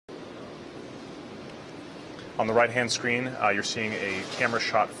On the right-hand screen, you're seeing a camera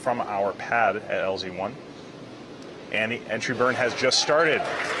shot from our pad at LZ1. And the entry burn has just started. So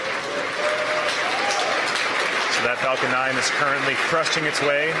that Falcon 9 is currently thrusting its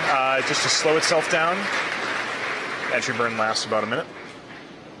way just to slow itself down. Entry burn lasts about a minute.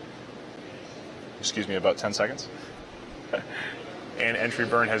 Excuse me, about 10 seconds. And entry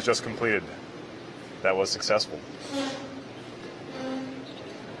burn has just completed. That was successful.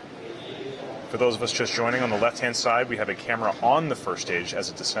 For those of us just joining, on the left-hand side, we have a camera on the first stage as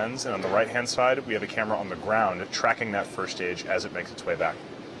it descends, and on the right-hand side, we have a camera on the ground tracking that first stage as it makes its way back.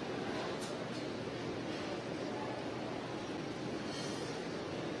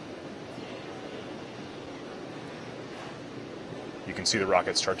 You can see the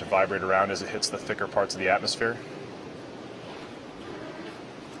rocket start to vibrate around as it hits the thicker parts of the atmosphere.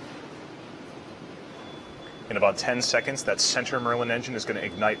 In about 10 seconds, that center Merlin engine is going to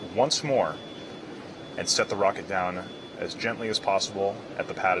ignite once more and set the rocket down as gently as possible at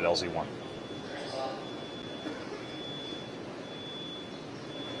the pad at LZ1.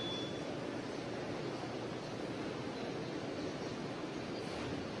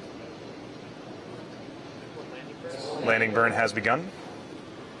 Landing burn has begun.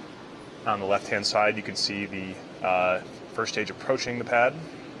 On the left-hand side, you can see the first stage approaching the pad.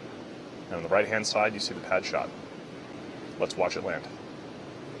 And on the right-hand side, you see the pad shot. Let's watch it land.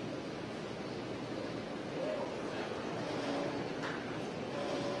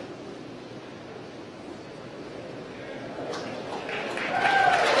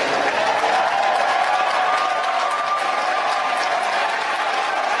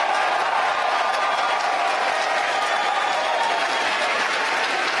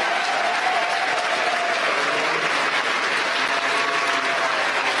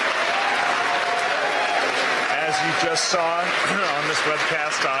 You just saw on this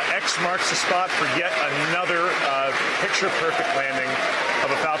webcast, X marks the spot for yet another picture-perfect landing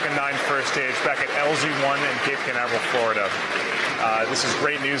of a Falcon 9 first stage back at LZ1 in Cape Canaveral, Florida. This is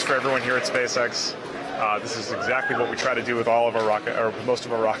great news for everyone here at SpaceX. This is exactly what we try to do with all of our most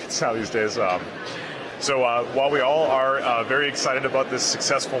of our rockets now these days. So while we all are very excited about this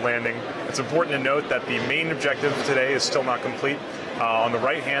successful landing, it's important to note that the main objective today is still not complete. On the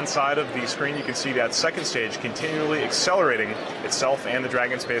right-hand side of the screen, you can see that second stage continually accelerating itself and the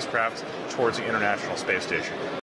Dragon spacecraft towards the International Space Station.